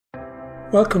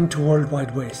Welcome to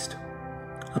Worldwide Waste,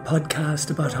 a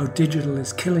podcast about how digital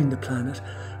is killing the planet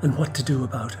and what to do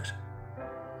about it.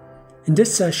 In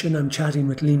this session, I'm chatting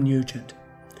with Liam Nugent,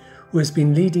 who has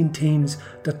been leading teams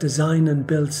that design and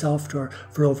build software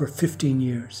for over 15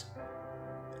 years.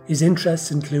 His interests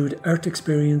include Earth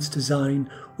experience design,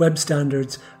 web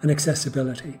standards, and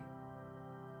accessibility.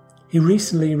 He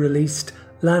recently released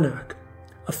Lanark,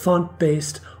 a font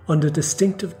based on the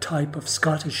distinctive type of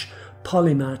Scottish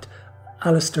polymath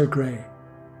Alistair Gray.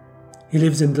 He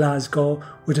lives in Glasgow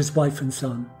with his wife and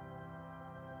son.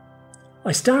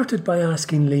 I started by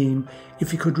asking Liam if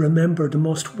he could remember the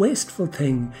most wasteful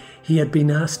thing he had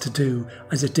been asked to do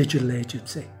as a digital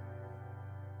agency.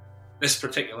 This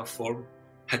particular form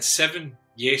had 7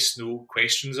 yes-no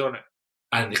questions on it.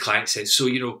 And the client said,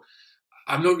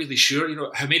 I'm not really sure,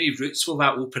 how many routes will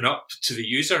that open up to the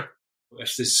user?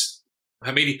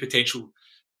 How many potential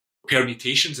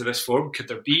permutations of this form could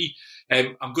there be?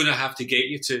 I'm going to have to get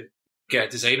you to get a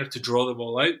designer to draw them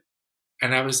all out.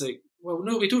 And I was like, well,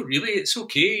 no, we don't really. It's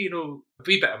okay, a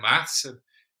wee bit of maths. I'm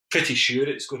pretty sure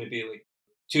it's going to be like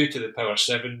 2 to the power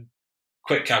 7,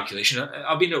 quick calculation.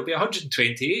 It'll be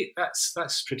 128.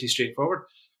 That's pretty straightforward.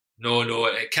 No,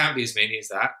 it can't be as many as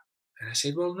that. And I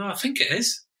said, well, no, I think it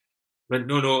is. But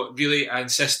no, really, I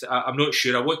insist. I'm not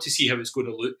sure. I want to see how it's going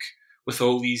to look with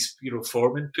all these,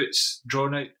 form inputs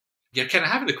drawn out. You're kind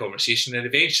of having the conversation, and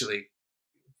eventually,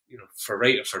 for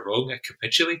right or for wrong, I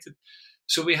capitulated.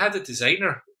 So we had a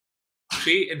designer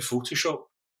create in Photoshop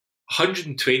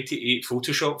 128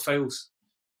 Photoshop files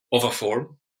of a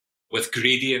form with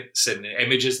gradients and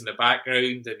images in the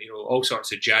background and, all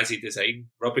sorts of jazzy design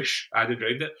rubbish added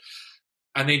around it.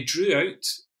 And then drew out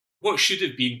what should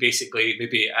have been basically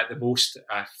maybe at the most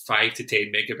a 5 to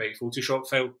 10 megabyte Photoshop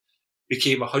file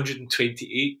became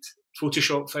 128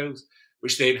 Photoshop files,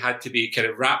 which then had to be kind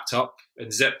of wrapped up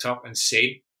and zipped up and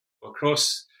sent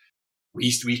across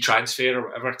WeTransfer or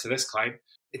whatever to this client.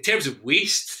 In terms of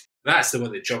waste, that's the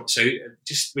one that jumps out.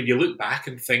 Just when you look back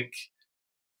and think,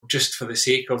 just for the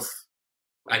sake of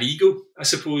an ego, I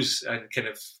suppose, and kind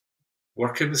of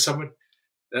working with someone,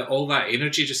 that all that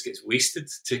energy just gets wasted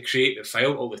to create the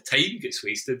file. All the time gets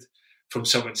wasted from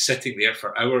someone sitting there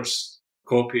for hours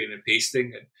copying and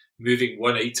pasting and moving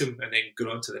one item and then going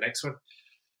on to the next one.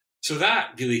 So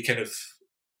that really kind of,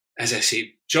 as I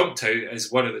say, jumped out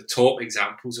as one of the top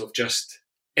examples of just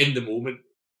in the moment,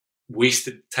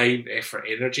 wasted time, effort,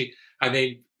 energy. And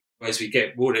then as we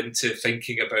get more into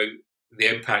thinking about the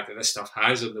impact that this stuff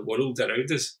has on the world around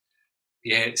us,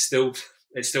 it still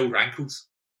rankles.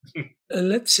 And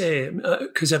let's say,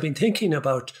 because I've been thinking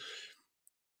about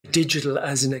digital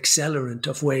as an accelerant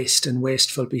of waste and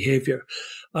wasteful behaviour,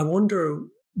 I wonder,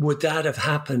 would that have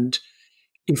happened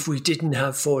if we didn't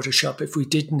have Photoshop, if we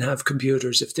didn't have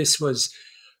computers, if this was,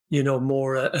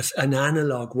 more an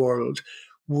analog world,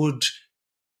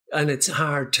 and it's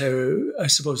hard to, I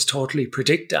suppose, totally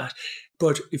predict that.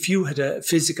 But if you had a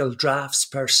physical drafts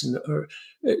person or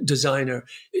designer,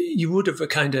 you would have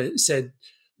kind of said,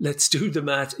 let's do the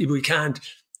math. We can't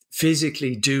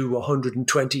physically do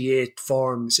 128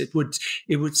 forms. It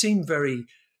would seem very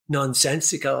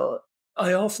nonsensical.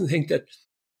 I often think that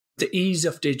the ease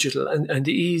of digital and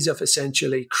the ease of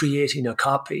essentially creating a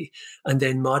copy and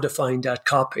then modifying that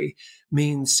copy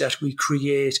means that we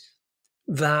create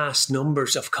vast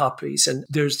numbers of copies. And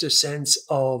there's the sense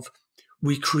of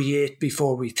we create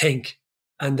before we think.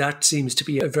 And that seems to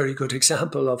be a very good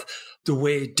example of the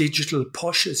way digital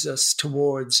pushes us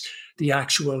towards the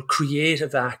actual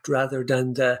creative act rather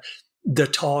than the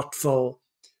thoughtful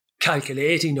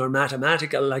calculating or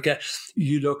mathematical.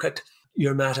 You look at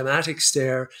your mathematics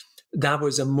there, that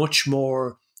was a much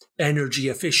more energy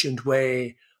efficient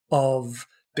way of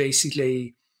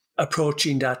basically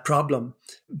approaching that problem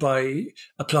by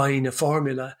applying a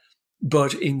formula.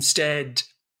 But instead,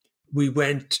 we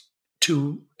went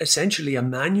to essentially a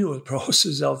manual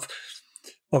process of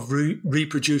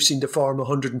reproducing the form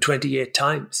 128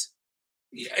 times.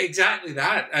 Yeah, exactly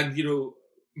that. And,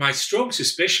 my strong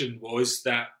suspicion was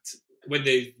that when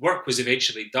the work was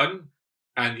eventually done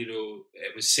and,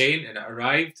 it was sent and it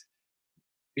arrived,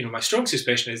 my strong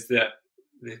suspicion is that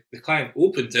the client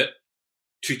opened it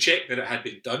to check that it had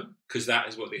been done, because that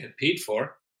is what they had paid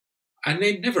for, and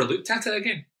then never looked at it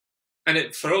again.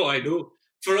 And for all I know,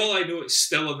 it's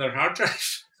still on their hard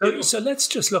drive. So let's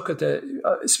just look at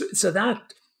that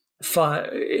file.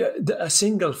 A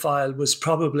single file was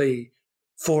probably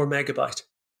 4 megabyte.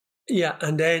 Yeah,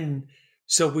 and then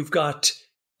so we've got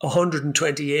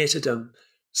 128 of them.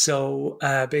 So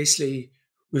basically,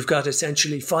 we've got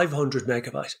essentially 500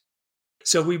 megabyte.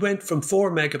 So we went from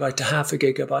 4 megabyte to half a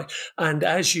gigabyte. And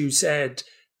as you said,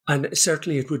 and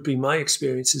certainly it would be my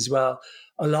experience as well,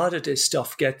 a lot of this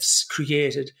stuff gets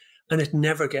created and it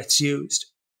never gets used.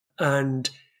 And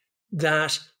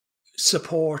that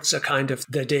supports a kind of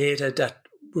the data that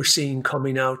we're seeing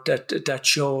coming out that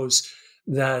shows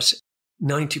that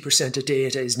 90% of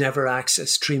data is never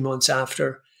accessed 3 months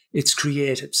after it's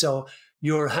created. So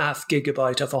your half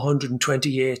gigabyte of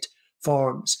 128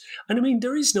 forms. And I mean,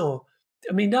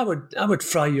 that would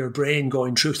fry your brain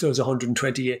going through those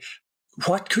 128.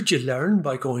 What could you learn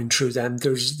by going through them?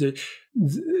 There's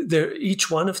each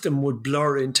one of them would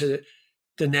blur into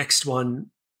the next one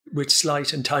with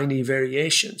slight and tiny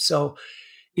variations. So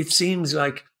it seems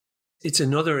like it's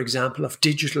another example of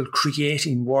digital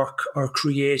creating work or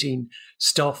creating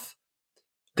stuff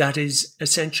that is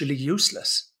essentially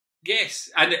useless. Yes,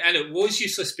 and it was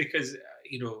useless because,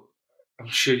 I'm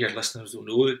sure your listeners will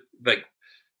know, like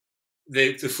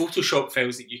the Photoshop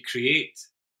files that you create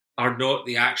are not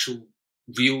the actual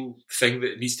real thing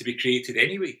that needs to be created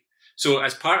anyway. So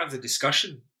as part of the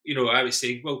discussion, I was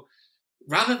saying, well,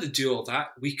 rather than do all that,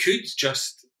 we could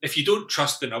just, if you don't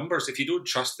trust the numbers, if you don't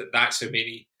trust that that's how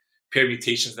many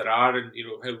permutations there are and,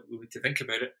 how we need to think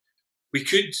about it, we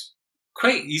could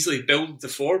quite easily build the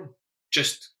form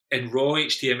just in raw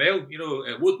HTML.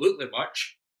 It won't look like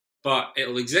much, but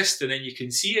it'll exist and then you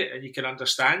can see it and you can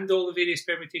understand all the various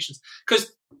permutations.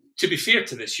 Because to be fair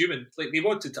to this human, like they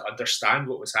wanted to understand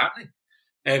what was happening.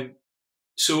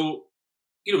 So,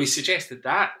 we suggested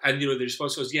that and, the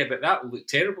response was, yeah, but that will look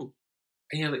terrible.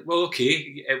 And you're like, well,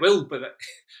 okay, it will, but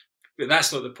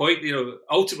that's not the point.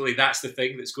 Ultimately, that's the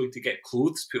thing that's going to get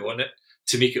clothes put on it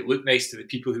to make it look nice to the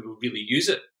people who will really use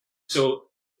it. So,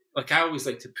 like, I always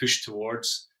like to push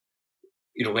towards,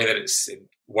 whether it's in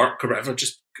work or whatever,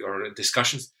 or in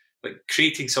discussions, like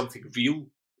creating something real,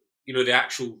 the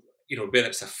actual, whether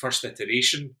it's a first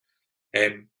iteration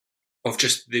of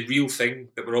just the real thing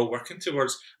that we're all working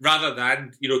towards, rather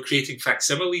than, creating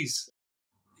facsimiles.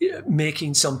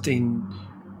 Making something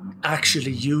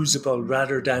actually usable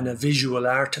rather than a visual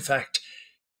artifact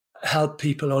help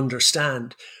people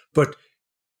understand. But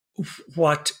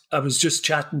what I was just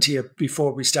chatting to you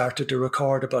before we started to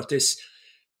record about this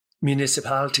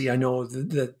municipality, I know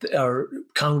that our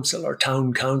council or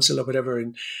town council or whatever,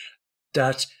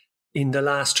 that in the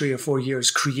last 3 or 4 years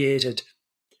created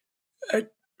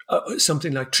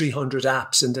something like 300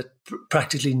 apps and that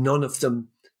practically none of them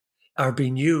are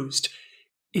being used.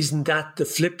 Isn't that the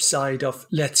flip side of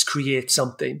let's create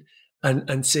something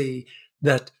and see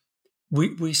that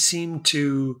we seem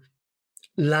to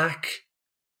lack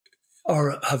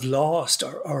or have lost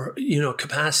or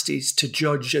capacities to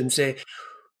judge and say,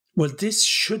 well, this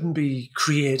shouldn't be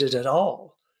created at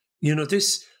all.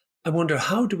 This, I wonder,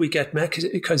 how do we get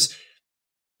because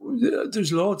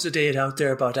there's loads of data out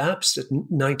there about apps that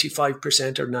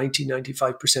 95% or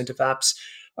 95% of apps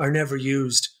are never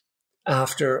used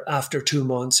after 2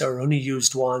 months, or only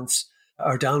used once,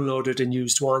 are downloaded and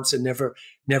used once and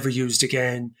never used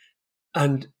again.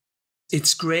 And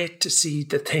it's great to see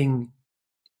the thing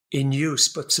in use,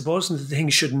 but supposing the thing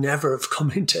should never have come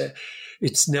into,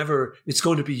 it's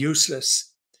going to be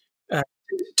useless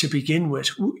to begin with.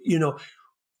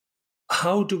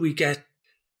 How do we get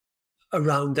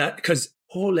around that? Because the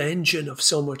whole engine of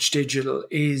so much digital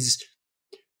is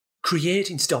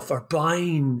creating stuff or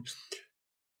buying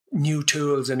new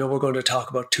tools. I know we're going to talk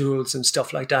about tools and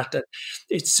stuff like that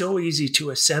it's so easy to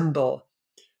assemble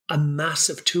a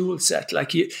massive tool set.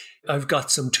 Like I've got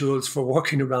some tools for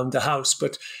working around the house,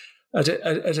 but at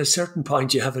a certain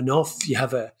point you have enough. You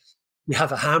have a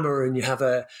hammer and you have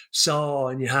a saw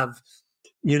and you have,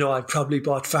 I've probably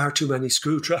bought far too many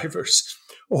screwdrivers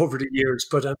over the years,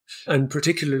 but and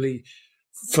particularly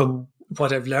from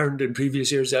what I've learned in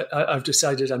previous years, I've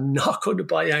decided I'm not going to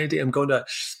buy anything. I'm going to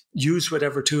use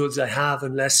whatever tools I have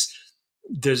unless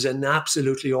there's an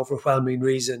absolutely overwhelming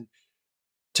reason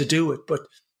to do it. But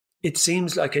it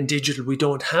seems like in digital, we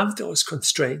don't have those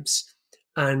constraints.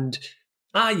 And,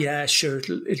 yeah, sure,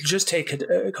 it'll just take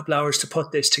a couple hours to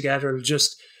put this together.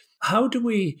 How do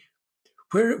we,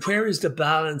 where is the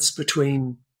balance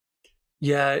between,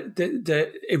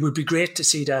 it would be great to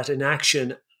see that in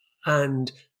action.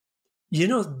 And,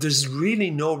 there's really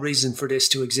no reason for this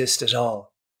to exist at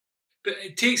all. But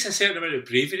it takes a certain amount of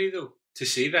bravery, though, to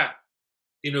say that.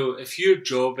 If your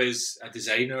job is a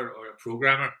designer or a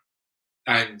programmer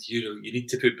and, you need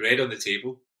to put bread on the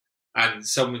table and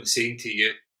someone's saying to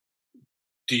you,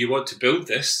 do you want to build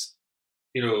this?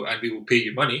 And we will pay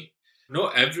you money.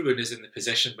 Not everyone is in the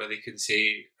position where they can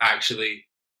say, actually,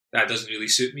 that doesn't really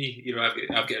suit me.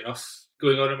 I've got enough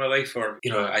going on in my life, or,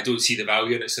 I don't see the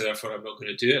value in it, so therefore I'm not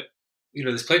going to do it.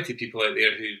 There's plenty of people out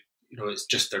there who, it's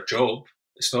just their job.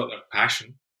 It's not their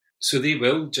passion. So they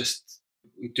will just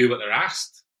do what they're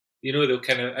asked. They'll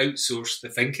kind of outsource the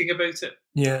thinking about it.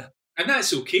 Yeah. And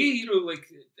that's okay, like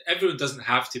everyone doesn't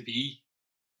have to be,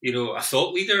 a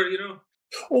thought leader,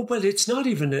 Oh, but it's not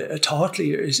even a thought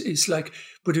leader. It's like,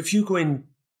 but if you go in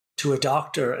to a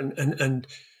doctor and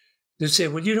they'll say,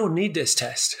 well, you don't need this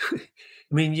test. I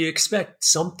mean, you expect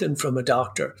something from a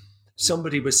doctor.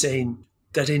 Somebody was saying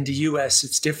that in the US,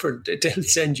 it's different. They'll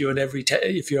send you on every test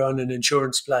if you're on an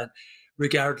insurance plan,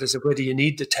 regardless of whether you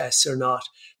need the tests or not,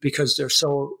 because they're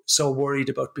so worried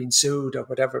about being sued or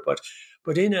whatever.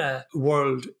 But in a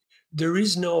world, there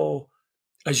is no,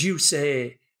 as you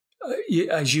say,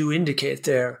 as you indicate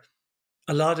there,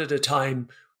 a lot of the time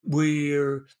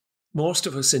most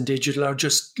of us in digital are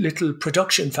just little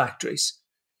production factories.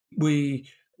 We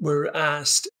were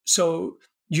asked, so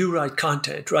you write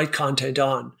content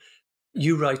on.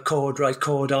 You write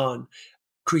code on,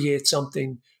 create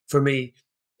something for me.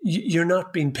 You're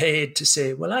not being paid to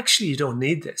say, well, actually, you don't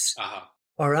need this. Uh-huh.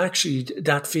 Or actually,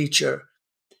 that feature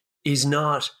is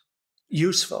not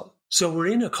useful. So we're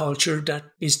in a culture that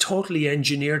is totally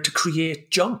engineered to create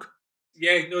junk.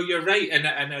 Yeah, no, you're right. And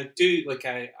I do, like,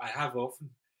 I have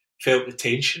often felt the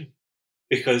tension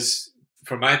because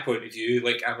from my point of view,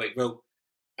 like, I'm like, well,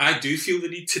 I do feel the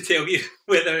need to tell you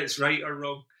whether it's right or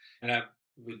wrong. And I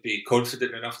would be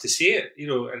confident enough to say it,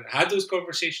 and had those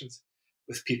conversations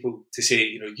with people to say,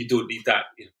 you don't need that,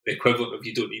 the equivalent of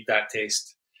you don't need that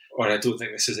test, or I don't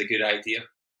think this is a good idea.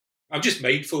 I'm just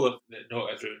mindful of that not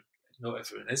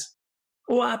everyone is.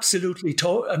 Oh, absolutely.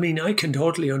 I mean, I can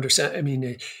totally understand. I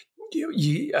mean,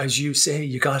 you, as you say,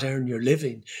 you got to earn your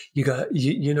living. You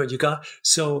got.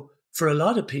 So for a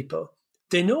lot of people,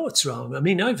 they know it's wrong. I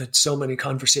mean, I've had so many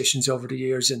conversations over the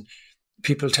years and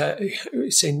people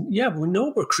saying, yeah, we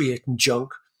know we're creating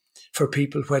junk for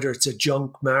people, whether it's a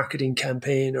junk marketing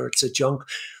campaign or it's a junk,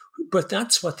 but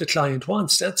that's what the client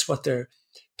wants. That's what they're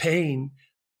paying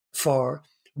for.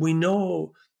 We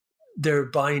know they're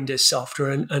buying this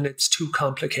software and it's too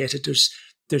complicated.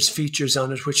 There's features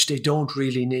on it which they don't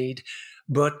really need.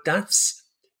 But that's,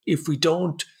 if we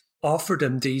don't offer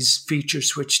them these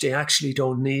features which they actually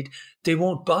don't need, they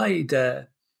won't buy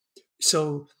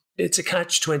so it's a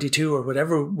catch-22 or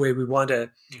whatever way we want to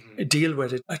deal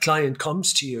with it. A client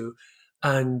comes to you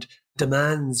and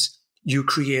demands you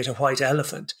create a white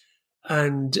elephant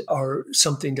or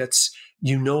something that's,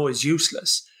 is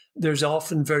useless. There's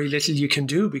often very little you can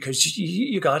do because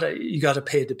you gotta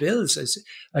pay the bills,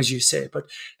 as you say. But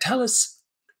tell us,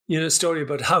 a story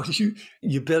about how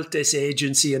you built this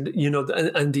agency and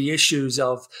and the issues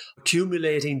of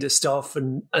accumulating the stuff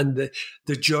and the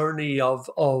journey of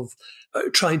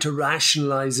trying to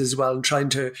rationalize as well and trying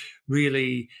to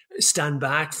really stand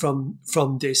back from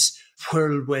this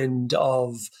whirlwind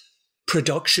of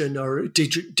production or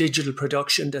digital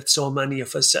production that so many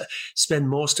of us spend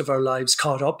most of our lives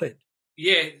caught up in.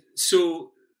 Yeah,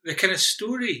 so the kind of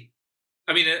story,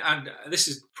 I mean, and this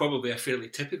is probably a fairly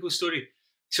typical story.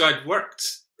 So I'd worked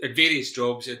at various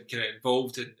jobs and kind of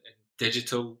involved in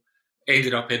digital,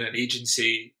 ended up in an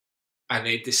agency, and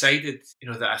I decided,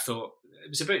 that I thought,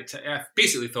 I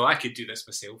basically thought I could do this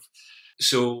myself.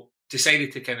 So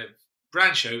decided to kind of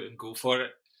branch out and go for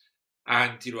it.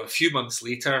 And, a few months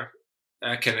later,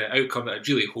 a kind of outcome that I'd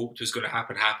really hoped was going to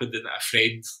happened, and that a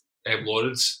friend,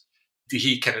 Lawrence,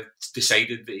 he kind of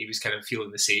decided that he was kind of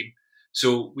feeling the same.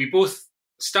 So we both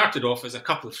started off as a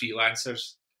couple of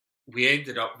freelancers. We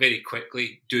ended up very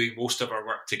quickly doing most of our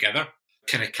work together,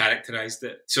 kind of characterised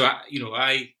it. So,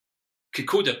 I could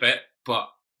code a bit, but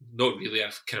not really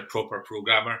a kind of proper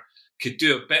programmer. Could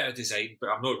do a bit of design,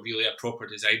 but I'm not really a proper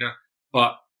designer.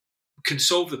 But can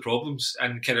solve the problems,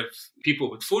 and kind of people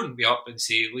would phone me up and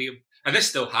say, Liam, and this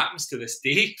still happens to this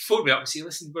day, phone me up and say,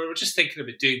 listen, we're just thinking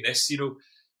about doing this.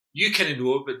 You kind of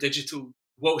know about digital.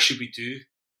 What should we do?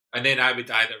 And then I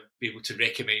would either be able to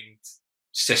recommend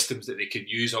systems that they could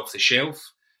use off the shelf,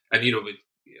 and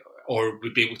or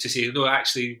would be able to say, no,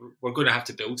 actually, we're going to have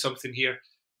to build something here,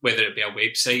 whether it be a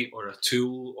website or a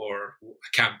tool or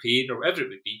a campaign or whatever it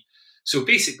would be. So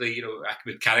basically, I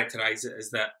would characterise it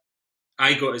as that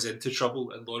I got us into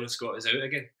trouble and Lawrence got us out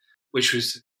again, which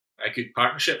was a good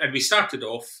partnership. And we started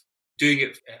off doing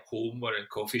it at home or in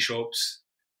coffee shops,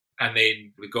 and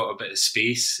then we got a bit of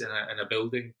space in a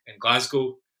building in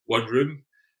Glasgow, one room,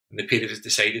 and the pair of us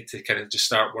decided to kind of just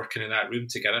start working in that room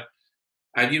together.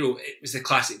 And, it was the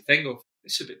classic thing of,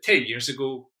 it's about 10 years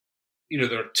ago, there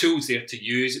were tools there to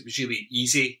use. It was really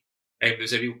easy. And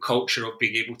there's a real culture of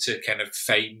being able to kind of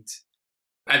find,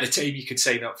 at the time you could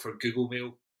sign up for Google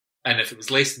Mail, and if it was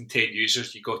less than 10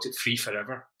 users, you got it free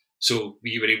forever. So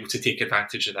we were able to take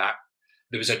advantage of that.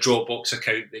 there was a Dropbox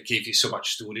account that gave you so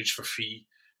much storage for free,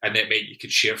 and it meant you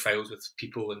could share files with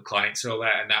people and clients and all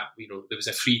that. And that, there was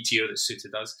a free tier that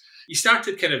suited us. You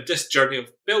started kind of this journey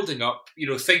of building up,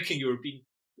 thinking you were being.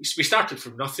 We started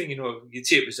from nothing, you'd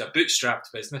say it was a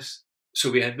bootstrapped business. So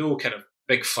we had no kind of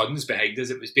big funds behind us.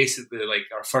 It was basically like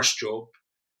our first job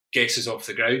gets us off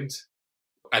the ground.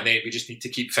 And then we just need to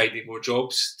keep finding more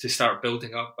jobs to start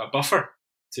building up a buffer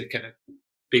to kind of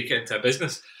bake it into a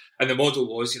business. And the model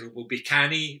was, we'll be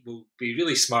canny, we'll be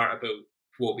really smart about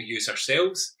what we use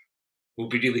ourselves, we'll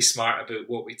be really smart about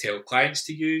what we tell clients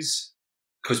to use,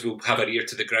 because we'll have our ear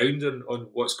to the ground on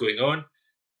what's going on.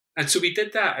 And so we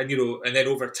did that. And, and then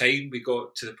over time, we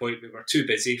got to the point we were too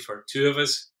busy for two of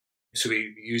us. So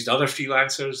we used other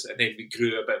freelancers, and then we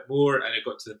grew a bit more. And it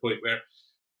got to the point where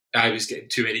I was getting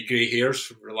too many grey hairs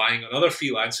from relying on other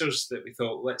freelancers that we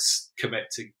thought, let's commit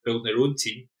to building our own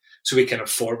team. So we kind of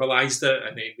formalised it,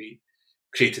 and then we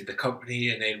created the company,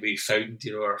 and then we found,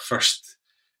 our first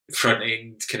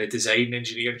front-end kind of design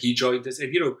engineer. He joined us,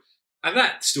 and, and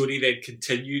that story then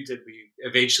continued, and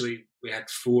we had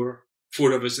four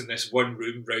of us in this one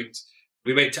room round.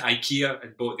 We went to IKEA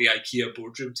and bought the IKEA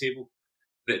boardroom table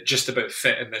that just about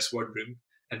fit in this one room,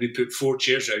 and we put 4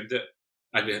 chairs around it,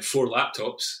 and we had 4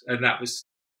 laptops, and that was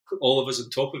all of us on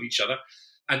top of each other.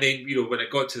 And then, when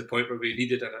it got to the point where we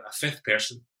needed a 5th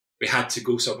person, we had to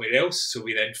go somewhere else. So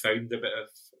we then found a bit of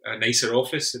a nicer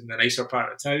office in the nicer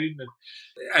part of town.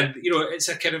 And it's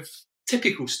a kind of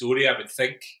typical story, I would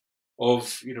think,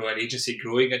 of, an agency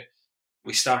growing. And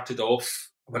we started off,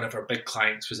 one of our big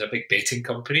clients was a big betting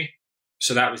company.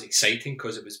 So that was exciting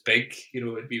because it was big,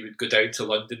 and we would go down to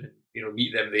London and,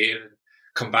 meet them there and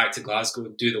come back to Glasgow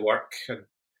and do the work. And it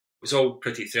was all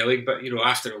pretty thrilling. But,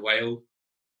 after a while,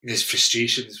 there's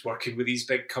frustrations working with these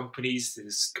big companies.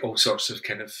 There's all sorts of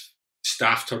kind of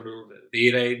staff turnover at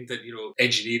their end, and,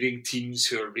 engineering teams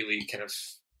who are really kind of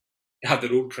have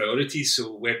their own priorities,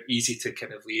 so weren't easy to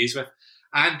kind of liaise with.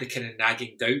 And the kind of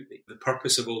nagging doubt that the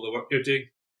purpose of all the work you're doing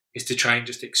is to try and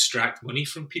just extract money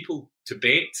from people to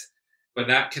bet, when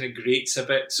that kind of grates a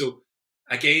bit. So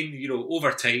again,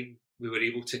 over time, we were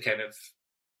able to kind of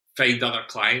find other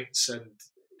clients. And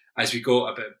as we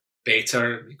got a bit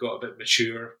better, we got a bit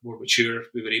more mature,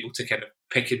 we were able to kind of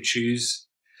pick and choose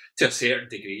to a certain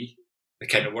degree the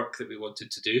kind of work that we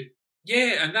wanted to do.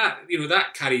 Yeah, and that,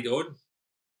 that carried on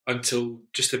until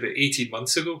just about 18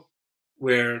 months ago,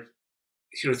 where,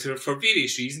 for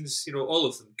various reasons, all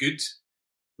of them good,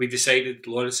 we decided,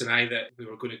 Lawrence and I, that we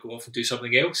were going to go off and do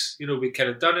something else. We'd kind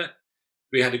of done it.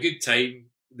 We had a good time.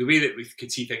 The way that we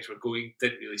could see things were going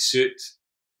didn't really suit.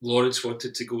 Lawrence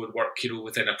wanted to go and work,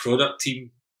 within a product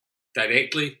team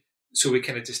directly. So we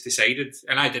kind of just decided,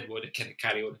 and I didn't want to kind of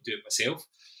carry on and do it myself.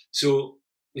 So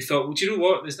we thought, well, do you know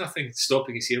what? There's nothing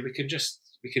stopping us here. We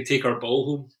can take our ball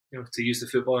home, to use the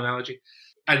football analogy.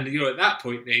 And, at that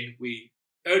point then,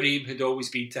 our aim had always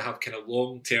been to have kind of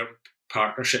long-term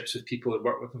partnerships with people and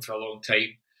work with them for a long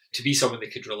time, to be someone they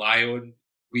could rely on.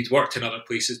 We'd worked in other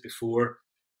places before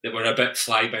that were a bit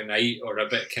fly-by-night or a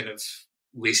bit kind of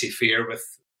laissez-faire with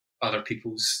other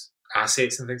people's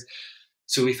assets and things.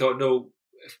 So we thought, no,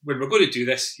 when we're going to do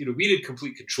this, we're in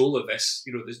complete control of this.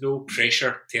 There's no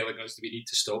pressure telling us that we need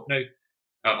to stop now,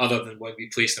 other than one we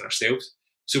placed on ourselves.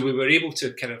 So we were able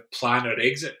to kind of plan our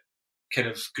exit kind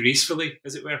of gracefully,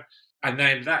 as it were. And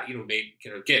then that,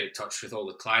 meant get in touch with all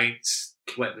the clients,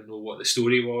 let them know what the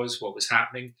story was, what was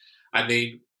happening, and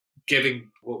then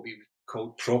giving what we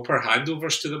called proper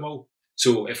handovers to them all.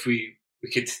 So if we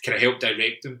could kind of help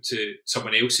direct them to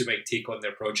someone else who might take on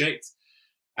their project.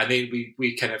 And then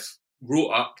we kind of wrote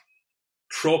up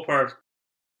proper,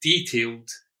 detailed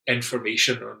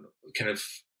information on kind of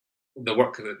the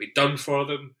work that we'd done for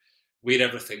them, where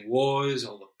everything was,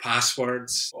 all the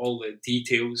passwords, all the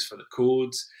details for the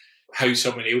codes, how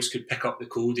someone else could pick up the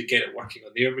code and get it working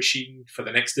on their machine for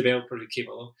the next developer who came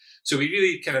along. So we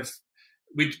really kind of,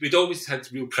 we'd always had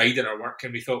real pride in our work,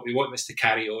 and we thought we want this to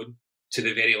carry on to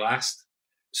the very last.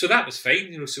 So that was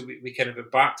fine, so we kind of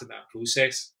embarked on that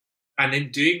process. And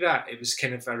in doing that, it was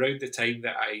kind of around the time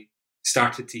that I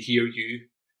started to hear you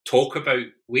talk about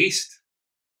waste.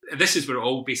 And this is where it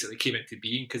all basically came into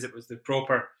being, because it was the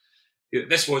proper,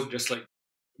 this wasn't just like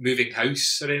moving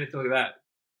house or anything like that.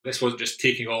 This wasn't just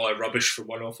taking all our rubbish from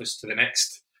one office to the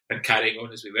next and carrying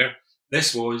on as we were.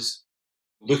 This was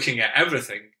looking at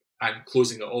everything and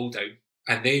closing it all down.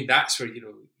 And then that's where,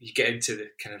 you get into the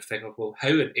kind of thing of, well, how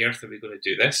on earth are we going to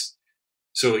do this?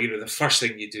 So, the first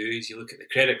thing you do is you look at the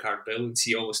credit card bill and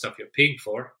see all the stuff you're paying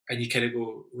for, and you kind of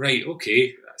go, right,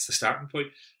 okay, that's the starting point.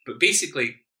 But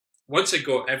basically, once I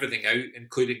got everything out,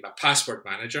 including my password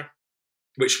manager,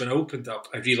 which when I opened up,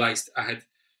 I realised I had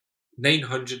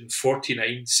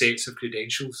 949 sets of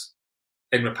credentials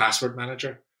in my password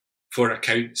manager for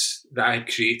accounts that I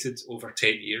had created over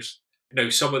 10 years. Now,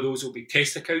 some of those will be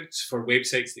test accounts for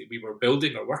websites that we were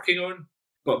building or working on,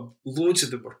 but loads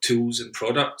of them were tools and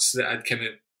products that I'd kind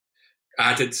of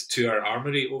added to our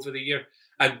armoury over the year.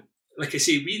 And like I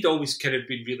say, we'd always kind of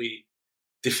been really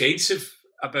defensive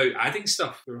about adding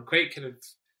stuff. We were quite kind of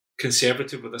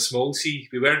conservative with a small c.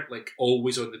 We weren't like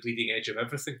always on the bleeding edge of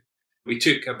everything. We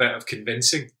took a bit of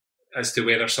convincing as to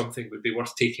whether something would be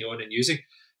worth taking on and using.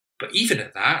 But even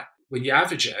at that, when you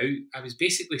average it out, I was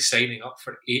basically signing up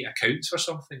for 8 accounts or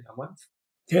something a month.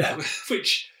 Yeah.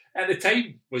 Which at the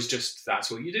time was just, that's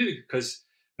what you do, because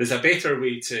there's a better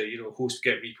way to, host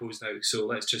Git repos now. So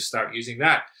let's just start using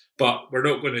that. But we're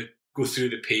not going to go through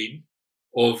the pain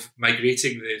of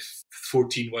migrating the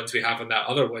 14 ones we have on that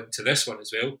other one to this one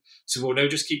as well. So we'll now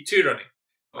just keep 2 running.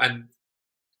 And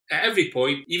at every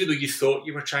point, even though you thought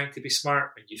you were trying to be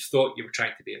smart and you thought you were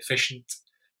trying to be efficient,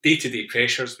 day-to-day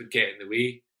pressures would get in the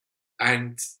way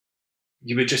and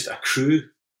you would just accrue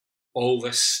all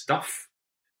this stuff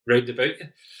round about you.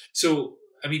 So,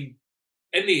 I mean,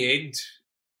 in the end,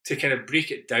 to kind of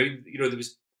break it down, there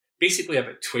was basically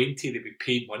about 20 that we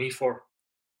paid money for.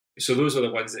 So those were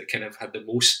the ones that kind of had the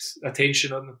most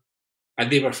attention on them.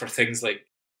 And they were for things like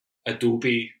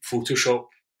Adobe Photoshop,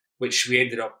 which we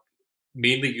ended up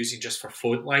mainly using just for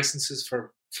font licenses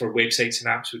for websites and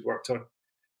apps we'd worked on.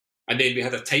 And then we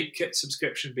had a Typekit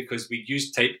subscription because we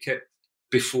used Typekit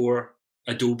before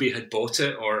Adobe had bought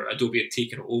it or Adobe had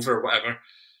taken it over or whatever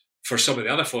for some of the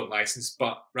other font license.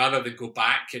 But rather than go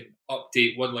back and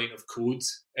update one line of code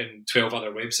in 12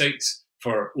 other websites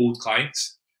for old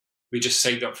clients, we just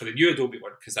signed up for the new Adobe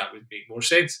one because that would make more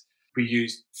sense. We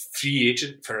used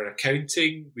FreeAgent for our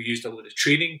accounting. We used a load of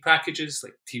training packages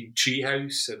like Team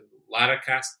Treehouse and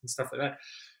Laracast and stuff like that.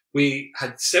 We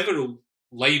had several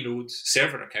Linode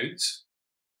server accounts,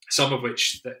 some of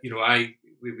which that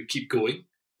we would keep going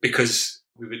because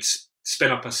we would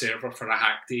spin up a server for a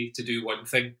hack day to do one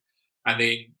thing, and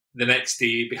then the next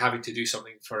day be having to do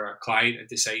something for a client and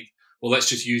decide, well, let's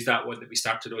just use that one that we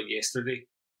started on yesterday.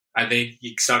 And then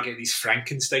you start getting these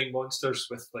Frankenstein monsters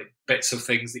with like bits of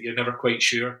things that you're never quite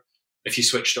sure if you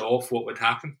switched it off what would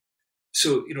happen.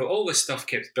 So, all this stuff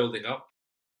kept building up.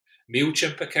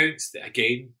 MailChimp accounts that,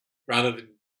 again, rather than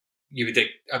you would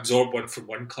absorb one from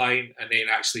one client and then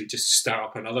actually just start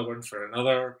up another one for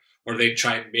another, or then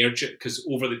try and merge it, because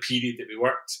over the period that we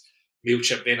worked,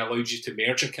 MailChimp then allowed you to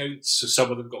merge accounts. So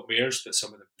some of them got merged, but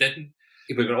some of them didn't.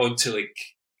 We went on to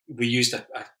we used a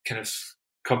kind of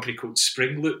company called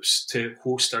Spring Loops to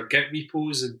host our Git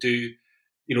repos and do,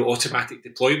 automatic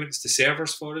deployments to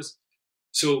servers for us.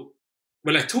 So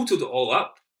when I totaled it all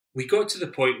up, we got to the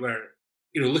point where,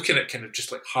 looking at kind of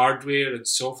just like hardware and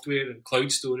software and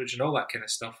cloud storage and all that kind of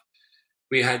stuff,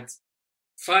 we had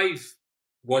 5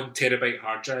 1 terabyte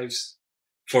hard drives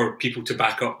for people to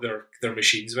back up their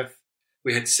machines with.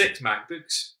 We had 6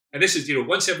 MacBooks. And this is,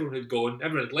 once everyone had gone,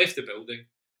 everyone had left the building,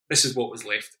 this is what was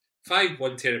left. 5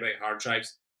 1 terabyte hard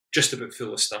drives, just about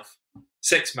full of stuff.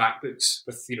 6 MacBooks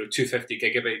with, 250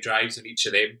 gigabyte drives on each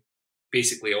of them,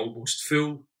 basically almost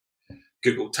full.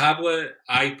 Google Tablet,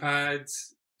 iPad,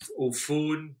 old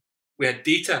phone. We had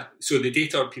data. So the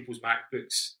data on people's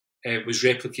MacBooks was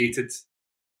replicated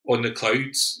on the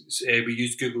clouds. We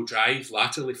used Google Drive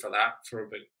latterly for that for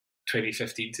about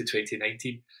 2015 to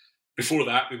 2019. Before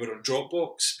that, we were on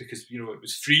Dropbox because, it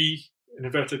was free, in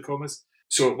inverted commas.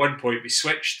 So at one point we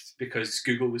switched because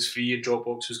Google was free and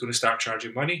Dropbox was going to start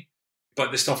charging money.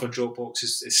 But the stuff on Dropbox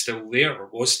is still there, or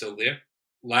was still there,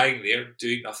 lying there,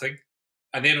 doing nothing.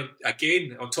 And then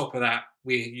again, on top of that,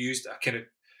 we used a kind of,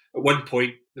 at one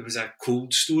point, there was a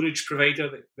cold storage provider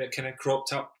that kind of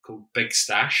cropped up called Big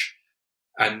Stash.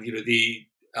 And, they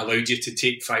allowed you to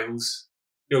take files.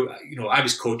 I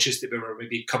was conscious that we were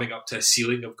maybe coming up to a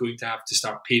ceiling of going to have to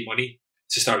start paying money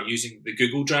to start using the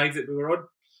Google Drive that we were on.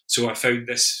 So I found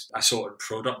this, I saw it on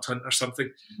Product Hunt or something,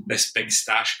 this Big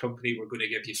Stash company were going to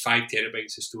give you 5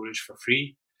 terabytes of storage for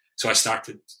free. So I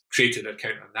started creating an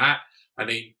account on that and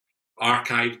then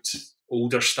archived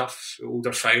older stuff,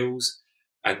 older files,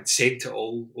 and sent it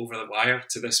all over the wire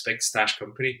to this Big Stash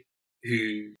company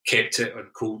who kept it on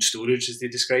cold storage, as they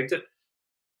described it.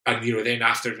 And, then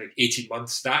after 18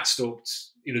 months, that stopped.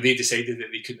 They decided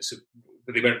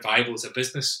that they weren't viable as a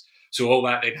business. So all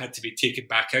that then had to be taken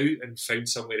back out and found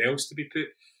somewhere else to be put.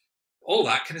 All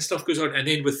that kind of stuff goes on. And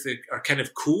then with our kind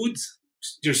of code,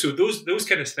 so those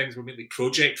kind of things were mainly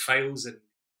project files and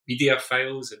media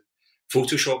files and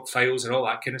Photoshop files and all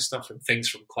that kind of stuff and things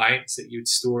from clients that you'd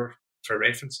store for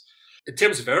reference. In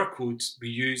terms of our code, we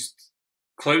used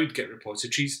cloud Git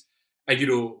repositories. And,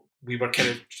 we were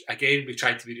we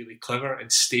tried to be really clever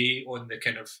and stay on the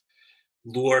kind of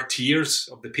lower tiers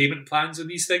of the payment plans on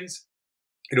these things.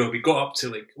 We got up to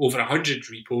like over 100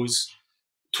 repos,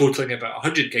 totaling about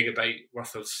 100 gigabyte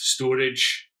worth of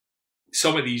storage.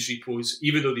 Some of these repos,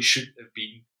 even though they shouldn't have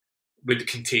been, would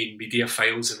contain media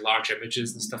files and large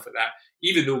images and stuff like that,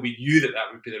 even though we knew that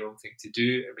would be the wrong thing to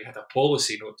do, and we had a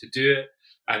policy not to do it,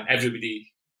 and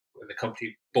everybody in the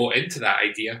company bought into that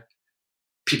idea.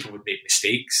 People would make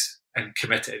mistakes and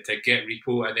commit it into a Git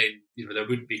repo, and then there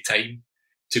wouldn't be time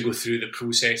to go through the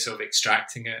process of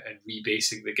extracting it and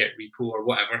rebasing the Git repo or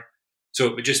whatever. So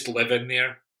it would just live in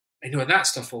there. And that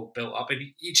stuff all built up, and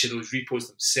each of those repos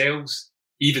themselves,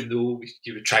 even though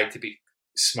you would try to be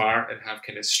smart and have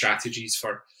kind of strategies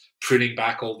for pruning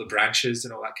back all the branches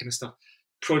and all that kind of stuff,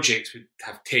 projects would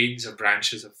have tens of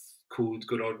branches of code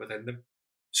going on within them.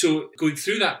 So going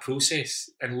through that process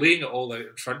and laying it all out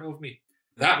in front of me,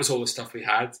 that was all the stuff we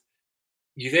had.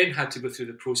 You then had to go through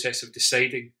the process of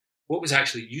deciding what was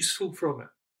actually useful from it.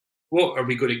 What are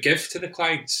we going to give to the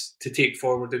clients to take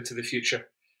forward into the future?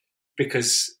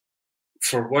 Because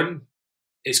for one,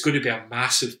 it's going to be a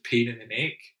massive pain in the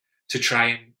neck to try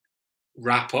and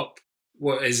wrap up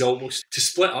what is to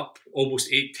split up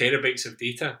almost 8 terabytes of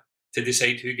data to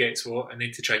decide who gets what and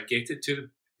then to try and get it to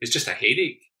them. It's just a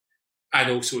headache.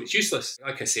 And also it's useless.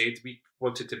 Like I said, we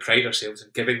wanted to pride ourselves in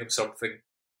giving them something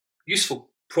useful,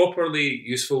 properly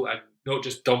useful, and not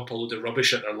just dump a load of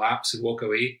rubbish at their laps and walk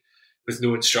away with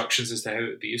no instructions as to how it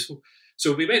would be useful.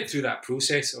 So we went through that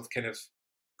process of kind of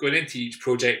going into each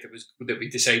project that we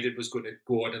decided was going to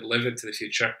go on and live into the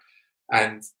future,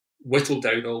 and whittled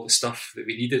down all the stuff that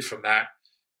we needed from that.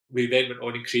 We then went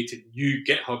on and created new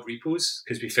GitHub repos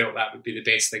because we felt that would be the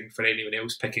best thing for anyone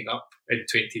else picking up in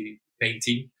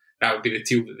 2019. That would be the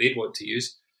tool that they'd want to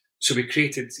use. So we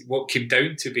created what came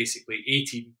down to basically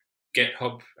 18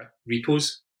 GitHub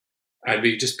repos, and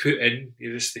we just put in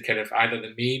just the kind of either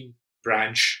the main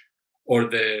branch or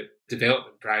the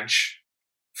development branch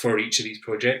for each of these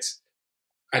projects,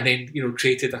 and then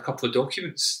created a couple of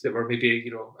documents that were maybe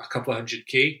a couple of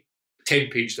 100K,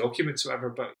 10-page documents, whatever,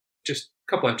 but just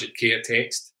a couple of 100K of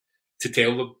text to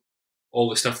tell them all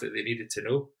the stuff that they needed to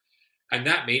know. And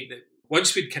that meant that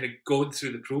once we'd kind of gone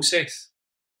through the process,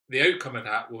 the outcome of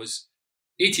that was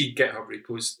 18 GitHub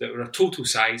repos that were a total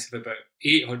size of about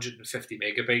 850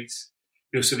 megabytes.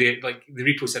 So the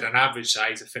repos had an average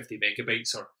size of 50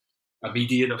 megabytes or a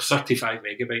median of 35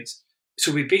 megabytes.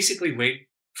 So we basically went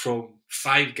from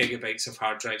 5 gigabytes of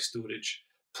hard drive storage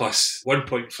plus 5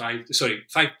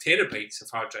 terabytes of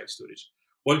hard drive storage,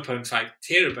 1.5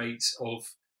 terabytes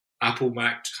of Apple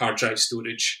Mac hard drive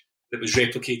storage that was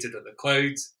replicated on the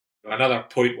cloud, another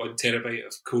 0.1 terabyte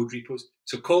of code repos.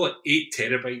 So call it 8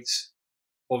 terabytes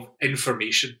of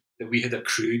information that we had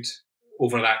accrued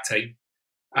over that time.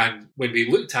 And when we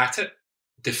looked at it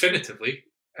definitively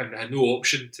and had no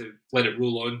option to let it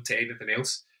roll on to anything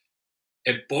else,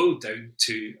 it boiled down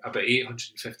to about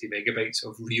 850 megabytes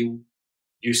of real,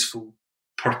 useful,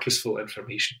 purposeful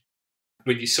information.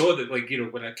 When you saw that,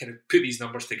 when I kind of put these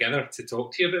numbers together to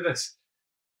talk to you about this,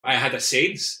 I had a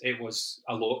sense it was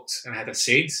a lot, and I had a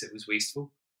sense it was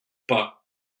wasteful. But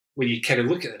when you kind of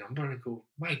look at the number and go,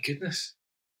 my goodness,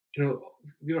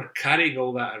 we were carrying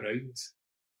all that around,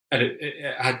 and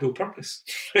it had no purpose.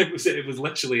 It was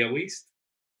literally a waste.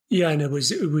 Yeah, and it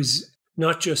was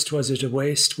not just was it a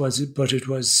waste, but it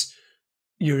was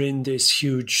you're in this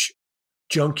huge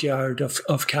junkyard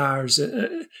of cars,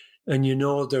 and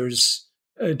there's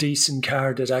a decent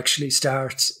car that actually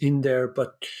starts in there,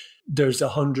 but there's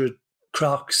 100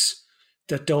 Crocs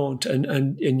that don't,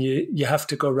 and you have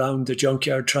to go around the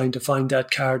junkyard trying to find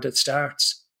that car that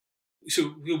starts.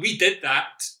 So we did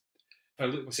that. I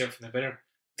looked myself in the mirror.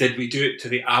 Did we do it to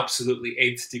the absolutely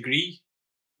nth degree?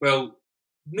 Well,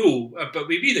 no, but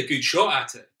we made a good shot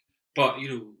at it. But,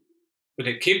 when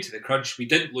it came to the crunch, we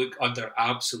didn't look under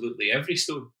absolutely every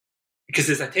stone. Because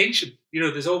there's a tension.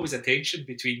 There's always a tension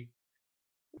between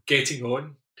getting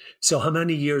on. So how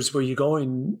many years were you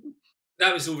going?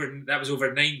 That was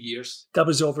over 9 years. That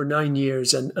was over 9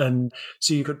 years. And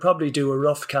so you could probably do a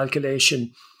rough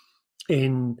calculation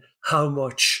in how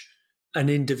much an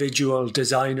individual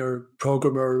designer,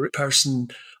 programmer, person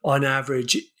on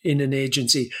average in an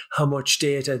agency, how much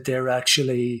data they're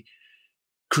actually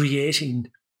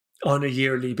creating on a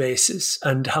yearly basis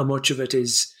and how much of it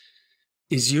is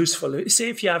useful. Say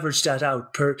if you average that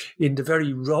out in the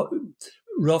very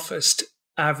roughest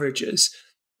averages,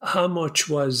 how much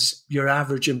was your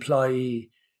average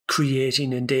employee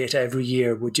creating in data every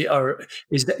year? Would you, or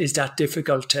is that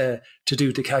difficult to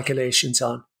do the calculations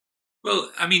on? Well,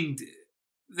 I mean,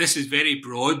 this is very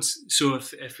broad. So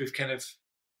if we've kind of,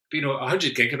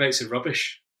 100 gigabytes of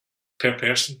rubbish per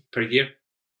person per year.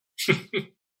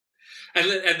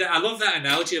 and I love that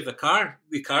analogy of the car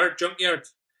junkyard,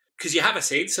 because you have a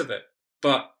sense of it,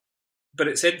 but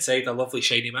it's inside a lovely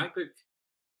shiny MacBook,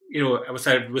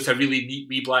 with a really neat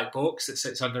wee black box that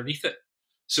sits underneath it.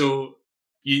 So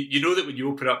you know that when you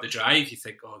open up the drive, you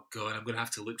think, oh God, I'm going to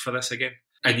have to look for this again.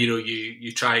 And,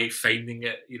 you try finding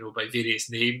it, by various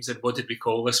names. And what did we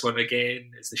call this one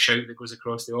again? It's the shout that goes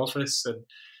across the office, and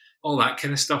all that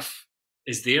kind of stuff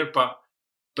is there. But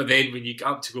then when you get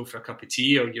up to go for a cup of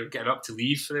tea, or you're getting up to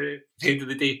leave for the end of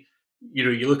the day,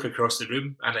 you look across the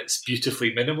room and it's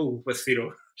beautifully minimal with,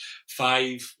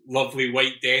 5 lovely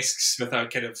white desks with a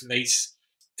kind of nice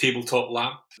tabletop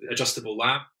lamp, adjustable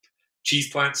lamp,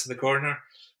 cheese plants in the corner.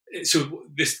 So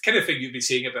this kind of thing you've been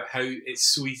saying about how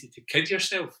it's so easy to kid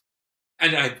yourself.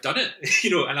 And I've done it,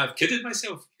 and I've kidded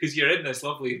myself, because you're in this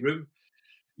lovely room.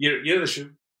 You're in this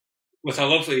room with a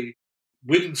lovely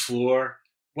wooden floor,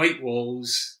 white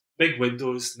walls, big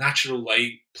windows, natural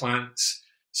light, plants,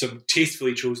 some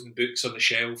tastefully chosen books on the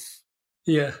shelf.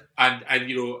 Yeah. And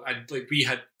like we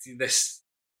had this,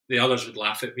 the others would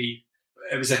laugh at me.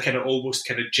 It was a kind of almost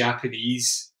kind of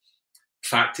Japanese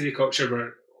factory culture,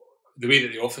 where the way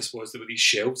that the office was, there were these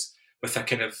shelves with a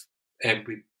kind of,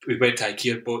 we went to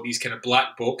IKEA and bought these kind of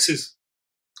black boxes,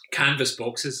 canvas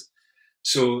boxes.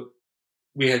 So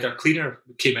we had our cleaner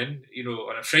came in,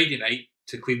 on a Friday night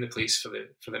to clean the place for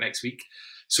the next week.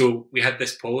 So we had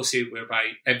this policy whereby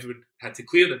everyone had to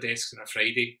clear their desks on a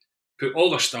Friday, put all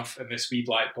their stuff in this wee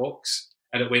black box,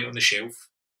 and it went on the shelf,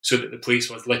 so that the place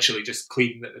was literally just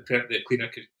clean, that the cleaner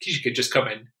could just come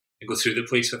in and go through the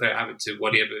place without having to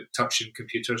worry about touching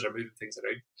computers or moving things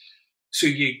around. So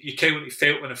you kind of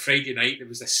felt on a Friday night there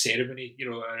was a ceremony,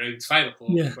 around 5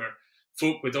 o'clock, where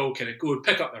folk would all kind of go and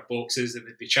pick up their boxes, and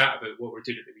they'd be chat about what we're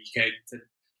doing at the weekend, and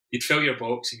you'd fill your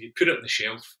box and you'd put it on the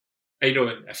shelf. And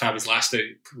if I was last out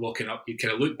locking up, you'd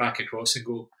kind of look back across and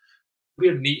go,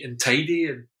 we're neat and tidy,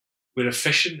 and we're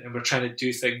efficient, and we're trying to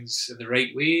do things in the right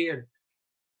way.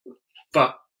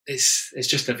 But it's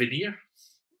just a veneer.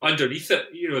 Underneath it,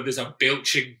 there's a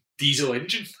belching diesel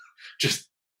engine just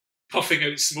puffing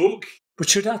out smoke. But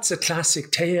sure, that's a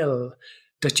classic tale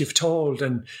that you've told.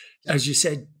 And as you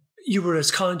said, you were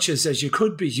as conscious as you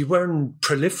could be. You weren't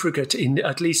proliferate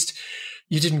at least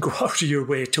you didn't go out of your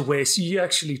way to waste. You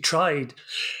actually tried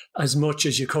as much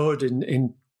as you could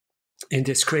in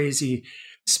this crazy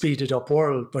speeded up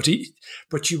world.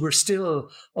 But you were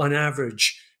still, on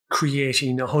average,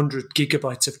 creating 100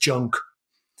 gigabytes of junk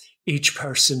each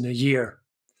person a year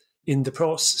in the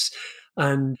process.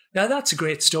 And now that's a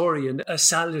great story and a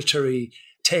salutary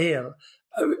tale.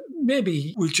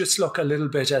 Maybe we'll just look a little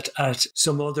bit at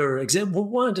some other examples.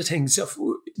 One of the things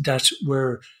that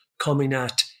we're coming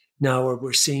at now, or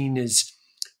we're seeing, is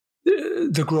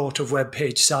the growth of web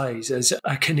page size as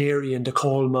a canary in the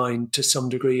coal mine, to some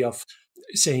degree, of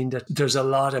saying that there's a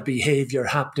lot of behavior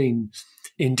happening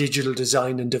in digital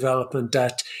design and development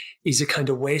that is a kind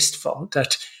of wasteful,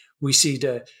 that we see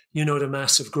the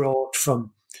massive growth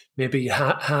from maybe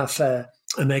half a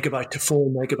megabyte to 4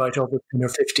 megabyte over 10 or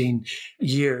 15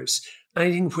 years.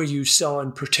 Anything where you saw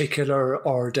in particular,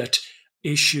 or that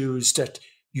issues that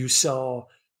you saw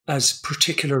as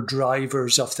particular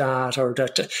drivers of that, or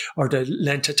the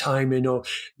length of time,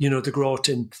 the growth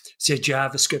in, say,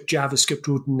 JavaScript. JavaScript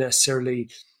wouldn't necessarily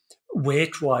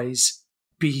weight-wise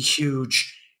be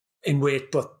huge in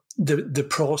weight, but the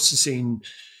processing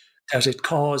that it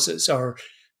causes, or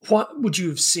what would you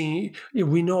have seen?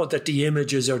 We know that the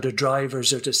images are the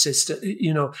drivers of the system.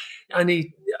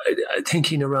 Any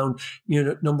thinking around,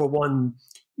 number one,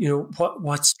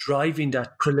 what's driving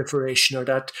that proliferation or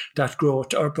that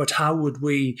growth, but how would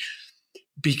we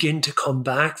begin to come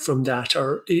back from that,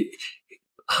 or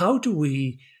how do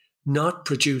we not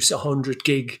produce 100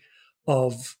 gig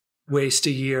of waste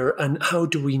a year, and how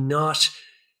do we not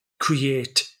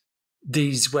create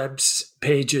these web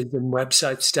pages and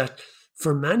websites that,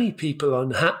 for many people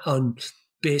on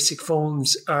basic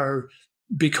phones, are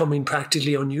becoming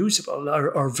practically unusable,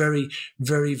 or very,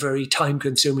 very, very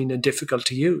time-consuming and difficult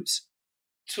to use?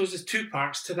 So there's 2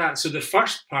 parts to that. So the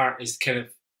first part is kind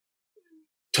of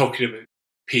talking about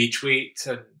page weight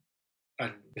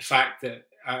and the fact that,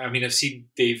 I've seen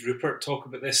Dave Rupert talk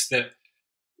about this, that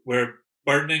we're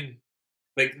burning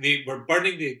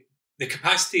the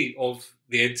capacity of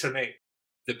the internet,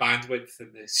 the bandwidth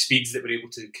and the speeds that we're able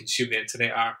to consume the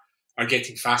internet are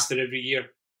getting faster every year,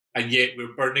 and yet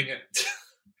we're burning it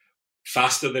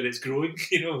faster than it's growing.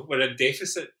 We're in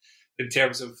deficit in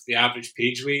terms of the average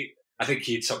page weight. I think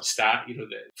he had some stat,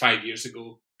 that 5 years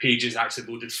ago, pages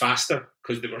actually loaded faster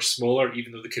because they were smaller,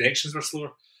 even though the corrections were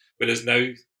slower. Whereas now,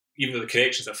 even though the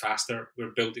corrections are faster,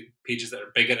 we're building pages that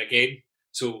are bigger again.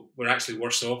 So we're actually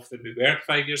worse off than we were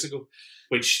 5 years ago,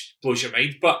 which blows your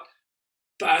mind. But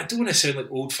I don't want to sound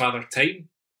like old Father Time.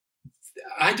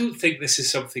 I don't think this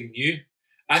is something new.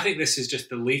 I think this is just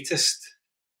the latest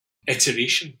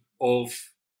iteration of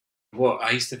what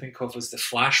I used to think of as the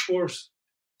Flash Wars.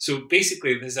 So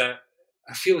basically,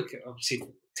 I feel like I'm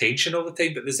saying tension all the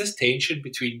time, but there's this tension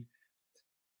between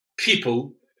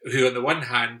people who, on the one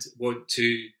hand, want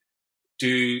to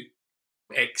do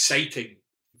exciting,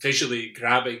 visually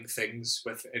grabbing things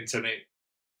with internet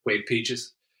web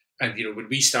pages. And, when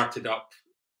we started up,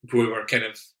 we were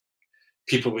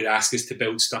people would ask us to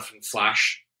build stuff in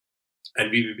Flash,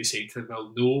 and we would be saying to them,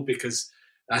 well, no, because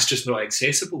that's just not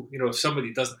accessible. If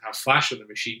somebody doesn't have Flash on their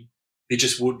machine, they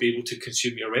just won't be able to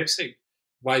consume your website.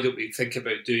 Why don't we think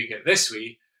about doing it this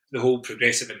way? The whole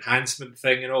progressive enhancement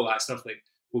thing and all that stuff,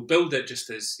 we'll build it just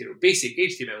as, basic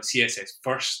HTML, CSS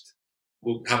first.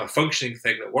 We'll have a functioning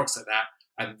thing that works like that.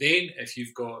 And then if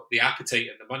you've got the appetite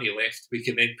and the money left, we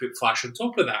can then put Flash on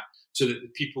top of that so that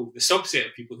the subset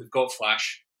of people who've got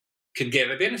Flash can get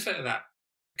the benefit of that.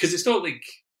 Because it's not like,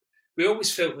 we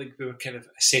always felt like we were kind of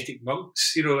ascetic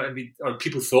monks, or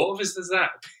people thought of us as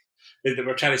that. They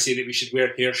were trying to say that we should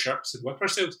wear hair shirts and whip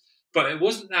ourselves. But it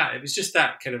wasn't that. It was just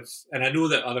that kind of, and I know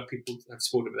that other people have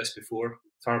spoken about this before,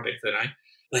 far better than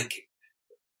I.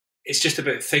 It's just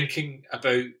about thinking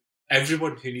about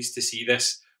everyone who needs to see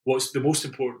this. What's the most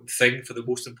important thing for the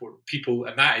most important people?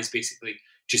 And that is basically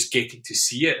just getting to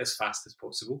see it as fast as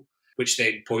possible, which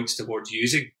then points towards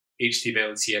using HTML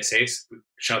and CSS,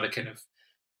 which are the kind of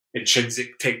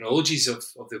intrinsic technologies of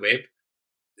the web.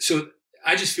 So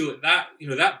I just feel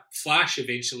that Flash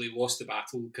eventually lost the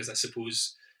battle because I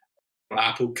suppose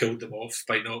Apple killed them off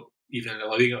by not even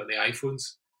allowing it on the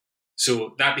iPhones.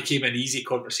 So that became an easy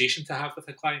conversation to have with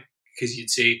a client because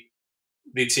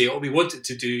they'd say, oh, we want it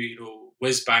to do,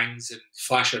 whiz bangs and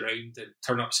flash around and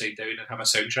turn upside down and have a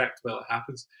soundtrack while it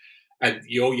happens. And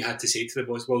all you had to say to them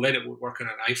was, well, then it won't work on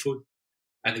an iPhone.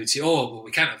 And they would say, oh, well,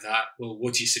 we can't have that. Well,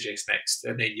 what do you suggest next?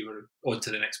 And then you were on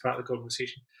to the next part of the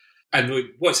conversation. And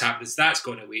what's happened is that's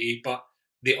gone away. But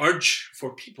the urge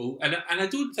for people, and I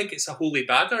don't think it's a wholly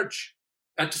bad urge.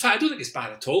 In fact, I don't think it's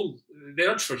bad at all. The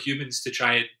urge for humans to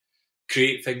try and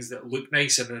create things that look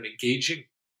nice and are engaging,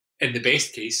 in the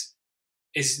best case,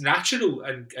 is natural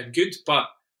and good. But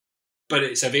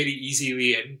it's a very easy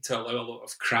way in to allow a lot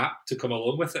of crap to come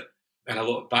along with it and a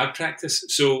lot of bad practice.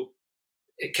 So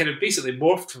it kind of basically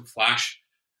morphed from Flash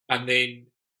and then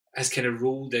has kind of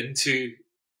rolled into,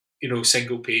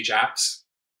 single page apps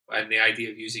and the idea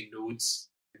of using nodes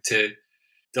to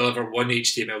deliver one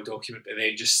HTML document and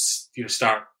then just,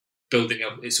 start building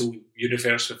its own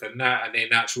universe within that. And then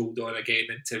that's rolled on again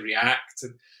into React,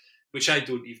 which I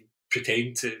don't even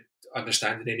pretend to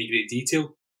understand in any great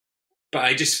detail. But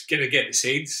I just kind of get the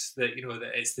sense that,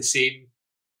 that it's the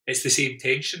same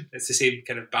tension. It's the same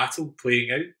kind of battle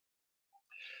playing out.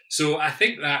 So I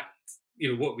think that,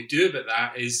 what we do about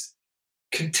that is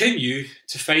continue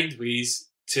to find ways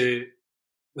to,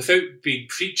 without being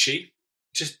preachy,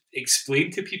 just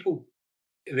explain to people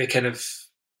the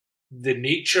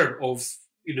nature of,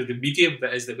 the medium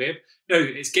that is the web. Now,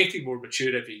 it's getting more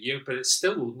mature every year, but it's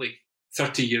still only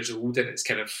 30 years old and it's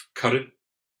kind of current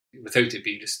without it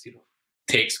being just,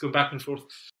 text going back and forth.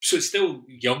 So it's still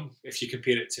young if you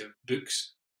compare it to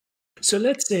books. So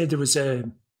let's say there was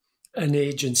an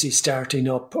agency starting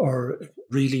up or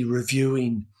really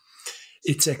reviewing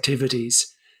its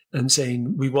activities and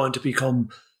saying we want to become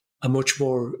a much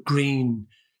more green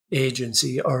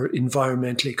agency or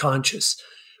environmentally conscious.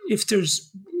 If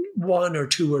there's one or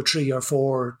two or three or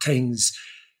four things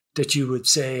that you would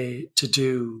say to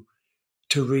do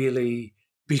to really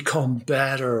become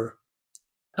better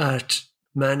at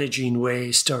managing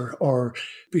waste or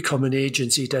become an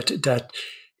agency that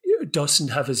doesn't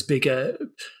have as big a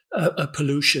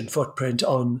pollution footprint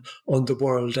on the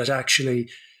world, that actually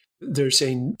they're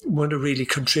saying want to really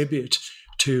contribute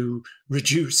to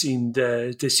reducing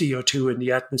the CO2 in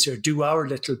the atmosphere, do our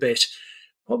little bit,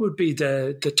 what would be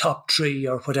the top three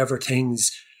or whatever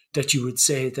things that you would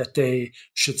say that they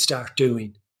should start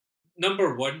doing?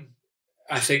 Number one,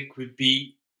 I think, would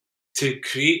be to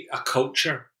create a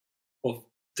culture of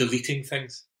deleting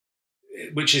things,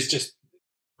 which is just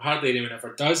hardly anyone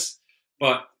ever does,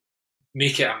 but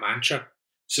make it a mantra.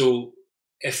 So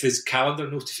if there's calendar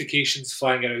notifications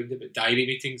flying around about diary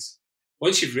meetings,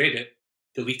 once you've read it,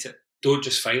 delete it. Don't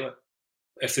just file it.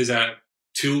 if there's a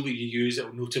tool that you use that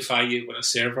will notify you when a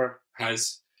server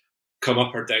has come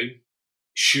up or down.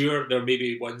 Sure, there may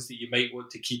be ones that you might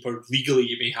want to keep, or legally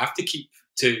you may have to keep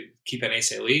an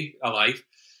SLA alive,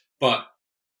 but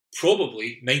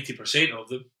probably 90% of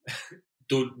them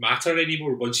don't matter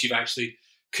anymore once you've actually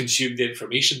consumed the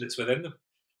information that's within them.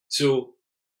 So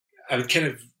I would kind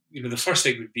of, the first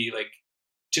thing would be like,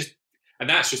 and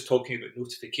that's just talking about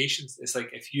notifications. It's like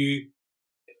if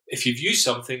you've used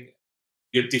something,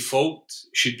 your default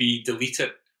should be delete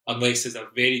it unless there's a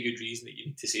very good reason that you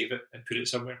need to save it and put it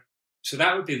somewhere. So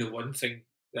that would be the one thing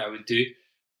that I would do.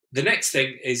 The next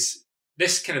thing is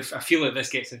this kind of, I feel like this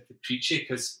gets into preachy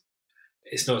because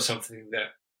it's not something that,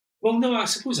 well, no, I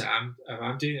suppose I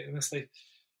am doing it in this life,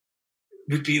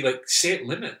 would be like set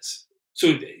limits.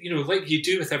 So, like you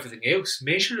do with everything else,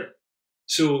 measure it.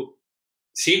 So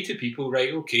say to people,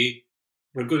 right, okay,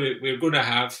 we're going to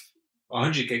have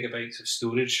 100 gigabytes of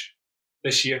storage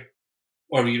this year,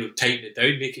 or tighten it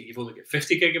down, make it you've only got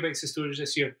 50 gigabytes of storage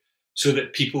this year, so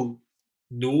that people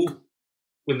know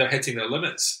when they're hitting their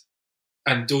limits,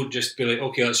 and don't just be like,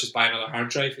 okay, let's just buy another hard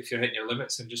drive if you're hitting your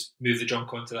limits, and just move the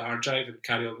junk onto the hard drive and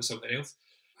carry on with something else.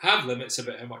 Have limits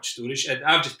about how much storage, and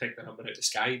I've just picked a number out of the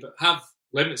sky, but have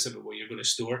limits about what you're going to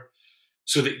store,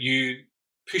 so that you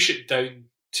push it down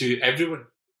to everyone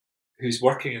who's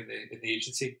working in the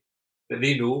agency, that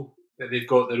they know that they've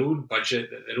got their own budget,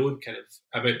 that their own kind of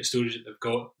amount of storage that they've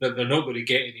got, that they're not going to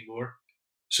get anymore,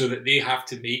 so that they have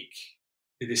to make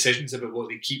the decisions about what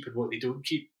they keep and what they don't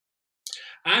keep.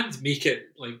 And make it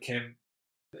like,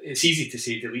 it's easy to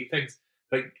say delete things,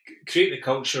 like create the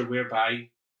culture whereby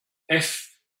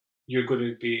if you're going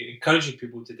to be encouraging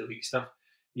people to delete stuff,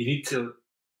 you need to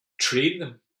train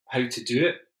them how to do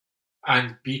it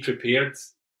and be prepared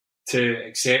to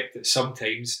accept that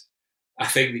sometimes a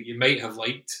thing that you might have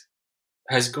liked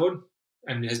has gone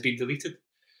and has been deleted.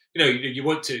 You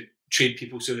want to train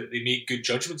people so that they make good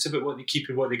judgments about what they keep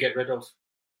and what they get rid of.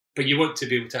 But you want to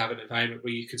be able to have an environment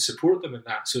where you can support them in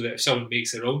that, so that if someone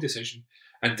makes the wrong decision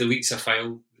and deletes a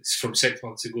file that's from 6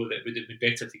 months ago that would have been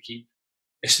better to keep,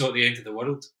 it's not the end of the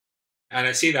world. And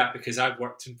I say that because I've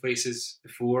worked in places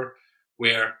before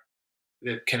where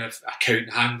the kind of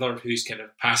account handler who's kind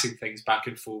of passing things back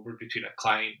and forward between a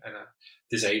client and a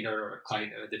designer, or a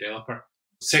client and a developer.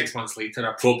 6 months later,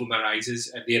 a problem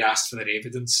arises and they're asked for their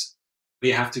evidence.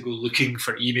 They have to go looking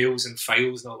for emails and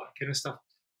files and all that kind of stuff.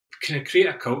 Kind of create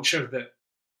a culture that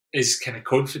is kind of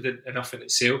confident enough in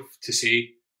itself to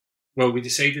say, well, we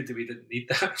decided that we didn't need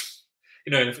that.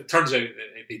 And if it turns out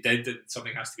that they did and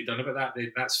something has to be done about that,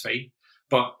 then that's fine.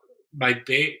 But my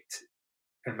bet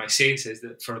and my sense is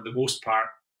that for the most part,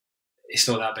 it's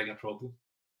not that big a problem,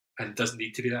 and it doesn't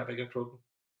need to be that big a problem.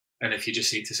 And if you just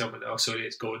say to someone, oh, sorry,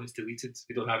 it's gone, it's deleted,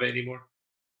 we don't have it anymore,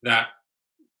 that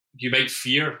you might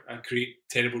fear and create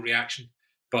terrible reaction,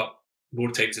 but more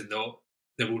times than not,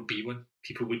 there won't be one.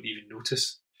 People wouldn't even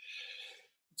notice.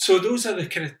 So those are the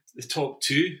kind of the top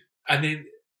two. And then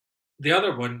the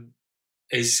other one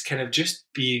is kind of just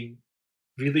being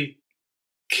really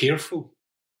careful.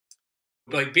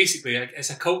 Like basically,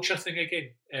 it's a culture thing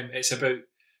again. It's about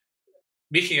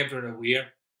making everyone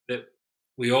aware that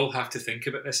we all have to think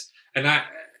about this. And I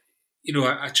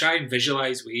try and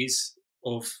visualize ways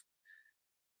of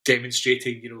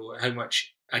demonstrating, how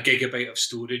much a gigabyte of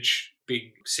storage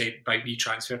being sent by me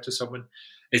transferred to someone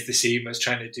is the same as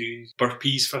trying to do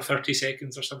burpees for 30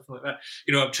 seconds or something like that.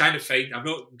 I'm trying to find, I've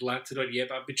not landed on it yet,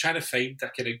 but I've been trying to find a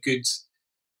kind of good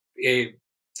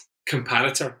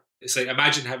comparator. It's like,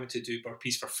 imagine having to do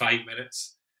burpees for 5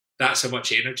 minutes. That's how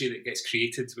much energy that gets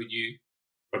created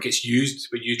gets used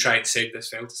when you try and send this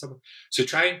file to someone. So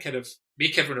try and kind of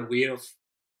make everyone aware of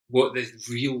what the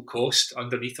real cost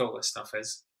underneath all this stuff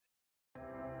is.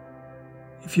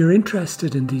 If you're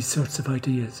interested in these sorts of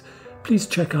ideas, please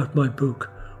check out my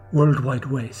book, Worldwide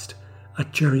Waste,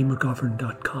 at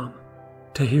jerrymcgovern.com.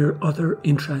 To hear other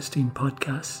interesting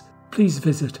podcasts, please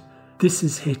visit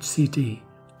thisishcd.com.